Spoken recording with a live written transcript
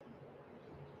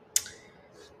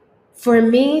For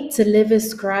me, to live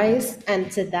is Christ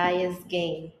and to die is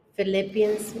gain.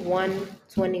 Philippians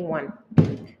 1:21.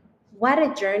 What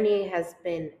a journey it has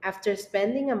been. After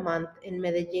spending a month in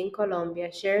Medellin,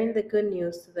 Colombia, sharing the good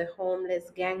news to the homeless,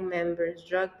 gang members,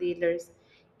 drug dealers,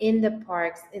 in the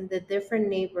parks, in the different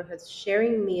neighborhoods,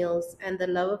 sharing meals and the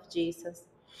love of Jesus,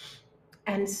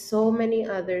 and so many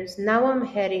others, now I'm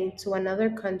heading to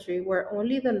another country where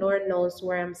only the Lord knows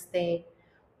where I'm staying,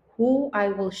 who I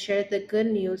will share the good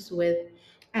news with,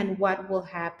 and what will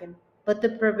happen. But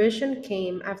the provision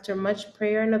came after much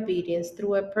prayer and obedience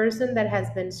through a person that has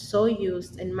been so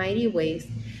used in mighty ways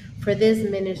for this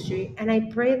ministry. And I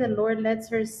pray the Lord lets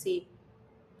her see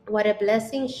what a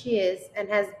blessing she is and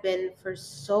has been for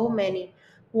so many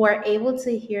who are able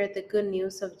to hear the good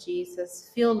news of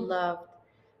Jesus, feel loved,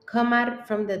 come out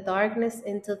from the darkness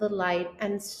into the light,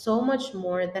 and so much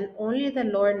more than only the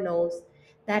Lord knows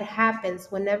that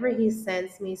happens whenever He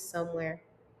sends me somewhere.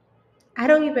 I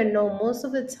don't even know most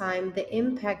of the time the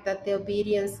impact that the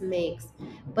obedience makes,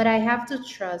 but I have to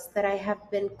trust that I have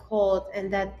been called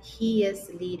and that He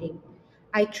is leading.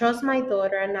 I trust my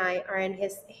daughter and I are in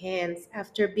His hands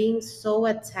after being so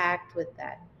attacked with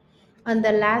that. On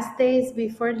the last days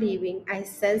before leaving, I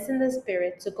sensed in the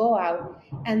spirit to go out,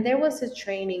 and there was a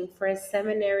training for a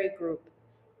seminary group,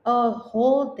 a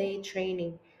whole day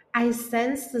training. I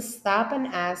sensed to stop and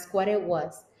ask what it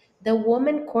was. The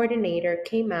woman coordinator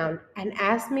came out and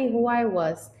asked me who I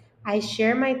was. I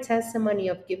shared my testimony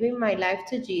of giving my life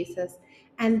to Jesus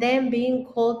and then being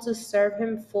called to serve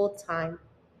Him full time.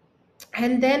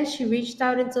 And then she reached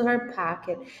out into her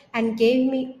pocket and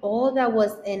gave me all that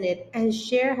was in it and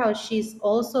shared how she's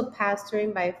also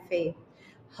pastoring by faith,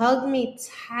 hugged me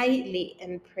tightly,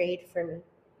 and prayed for me.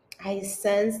 I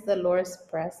sensed the Lord's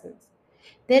presence.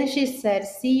 Then she said,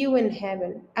 "See you in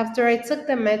heaven." After I took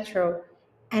the metro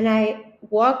and I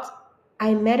walked,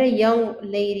 I met a young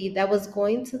lady that was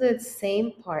going to the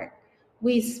same park.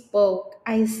 We spoke.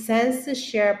 I sensed to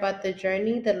share about the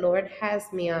journey the Lord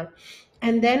has me on.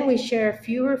 And then we shared a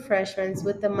few refreshments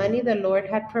with the money the Lord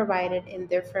had provided in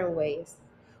different ways,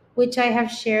 which I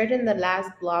have shared in the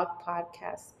last blog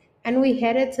podcast. And we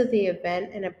headed to the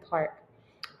event in a park.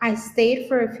 I stayed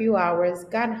for a few hours,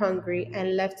 got hungry,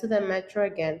 and left to the metro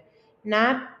again,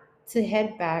 not to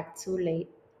head back too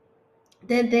late.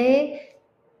 The day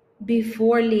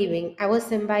before leaving, I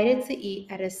was invited to eat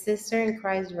at a Sister in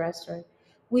Christ restaurant.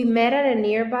 We met at a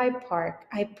nearby park.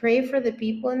 I pray for the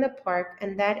people in the park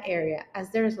and that area,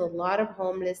 as there's a lot of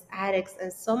homeless, addicts,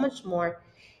 and so much more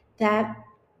that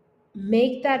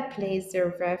make that place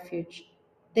their refuge.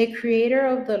 The creator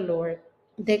of the Lord,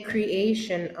 the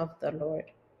creation of the Lord.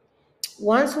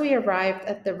 Once we arrived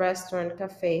at the restaurant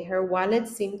cafe, her wallet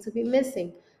seemed to be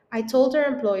missing. I told her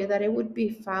employee that it would be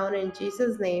found in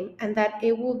Jesus' name and that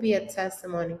it will be a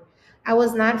testimony. I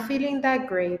was not feeling that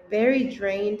great, very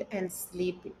drained and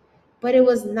sleepy, but it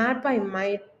was not by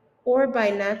might or by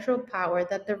natural power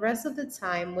that the rest of the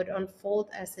time would unfold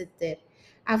as it did.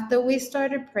 After we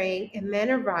started praying, a man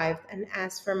arrived and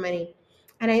asked for money.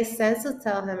 And I sensed to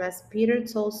tell him, as Peter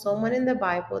told someone in the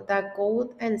Bible, that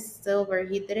gold and silver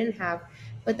he didn't have,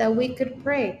 but that we could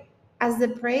pray. As the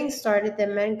praying started, the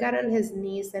man got on his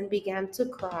knees and began to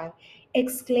cry,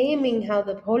 exclaiming how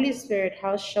the Holy Spirit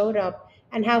how showed up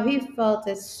and how he felt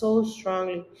it so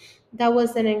strongly. That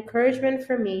was an encouragement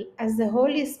for me as the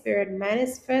Holy Spirit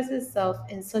manifests itself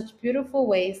in such beautiful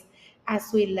ways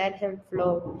as we let him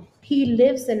flow. He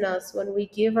lives in us when we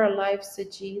give our lives to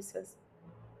Jesus.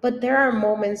 But there are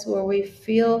moments where we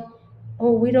feel,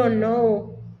 oh, we don't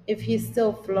know if he's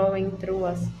still flowing through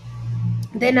us.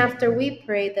 Then, after we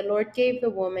prayed, the Lord gave the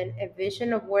woman a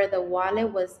vision of where the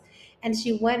wallet was, and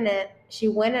she went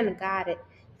and got it.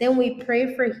 Then we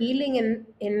prayed for healing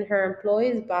in her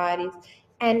employees' bodies,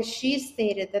 and she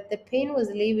stated that the pain was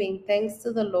leaving thanks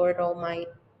to the Lord Almighty.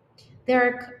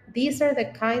 These are the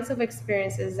kinds of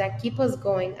experiences that keep us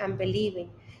going and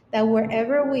believing that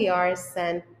wherever we are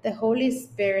sent, the Holy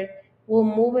Spirit will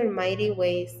move in mighty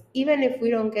ways, even if we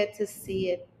don't get to see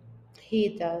it.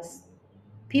 He does.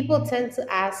 People tend to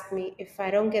ask me if I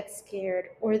don't get scared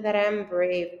or that I'm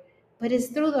brave, but it's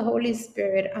through the Holy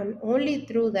Spirit and only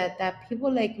through that people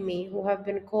like me who have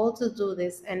been called to do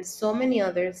this and so many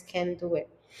others can do it.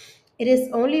 It is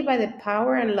only by the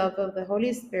power and love of the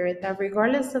Holy Spirit that,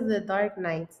 regardless of the dark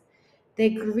nights,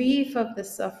 the grief of the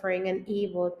suffering and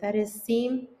evil that is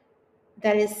seen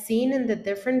in the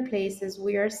different places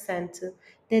we are sent to,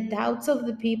 the doubts of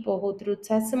the people who through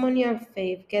testimony and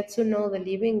faith get to know the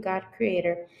living God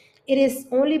creator, it is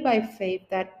only by faith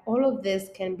that all of this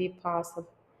can be possible.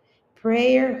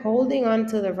 Prayer, holding on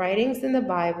to the writings in the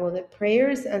Bible, the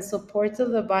prayers and supports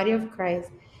of the body of Christ,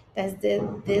 that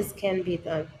this can be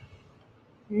done.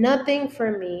 Nothing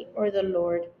for me or the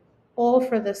Lord, all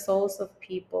for the souls of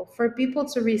people, for people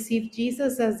to receive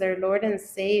Jesus as their Lord and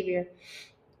Savior,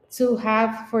 to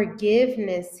have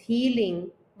forgiveness,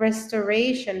 healing,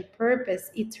 restoration,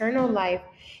 purpose, eternal life,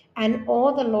 and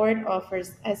all the Lord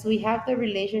offers as we have the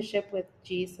relationship with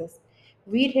Jesus.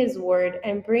 Read His Word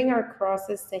and bring our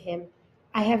crosses to Him.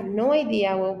 I have no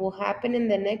idea what will happen in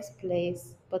the next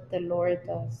place, but the Lord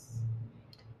does.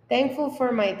 Thankful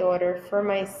for my daughter, for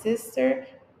my sister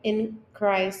in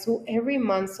Christ who every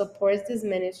month supports this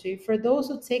ministry, for those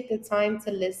who take the time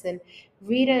to listen,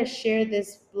 read, and share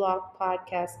this blog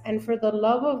podcast, and for the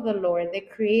love of the Lord, the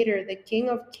Creator, the King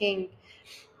of Kings,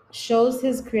 shows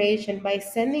His creation by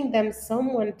sending them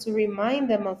someone to remind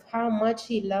them of how much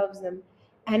He loves them,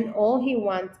 and all He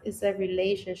wants is a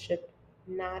relationship,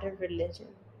 not a religion.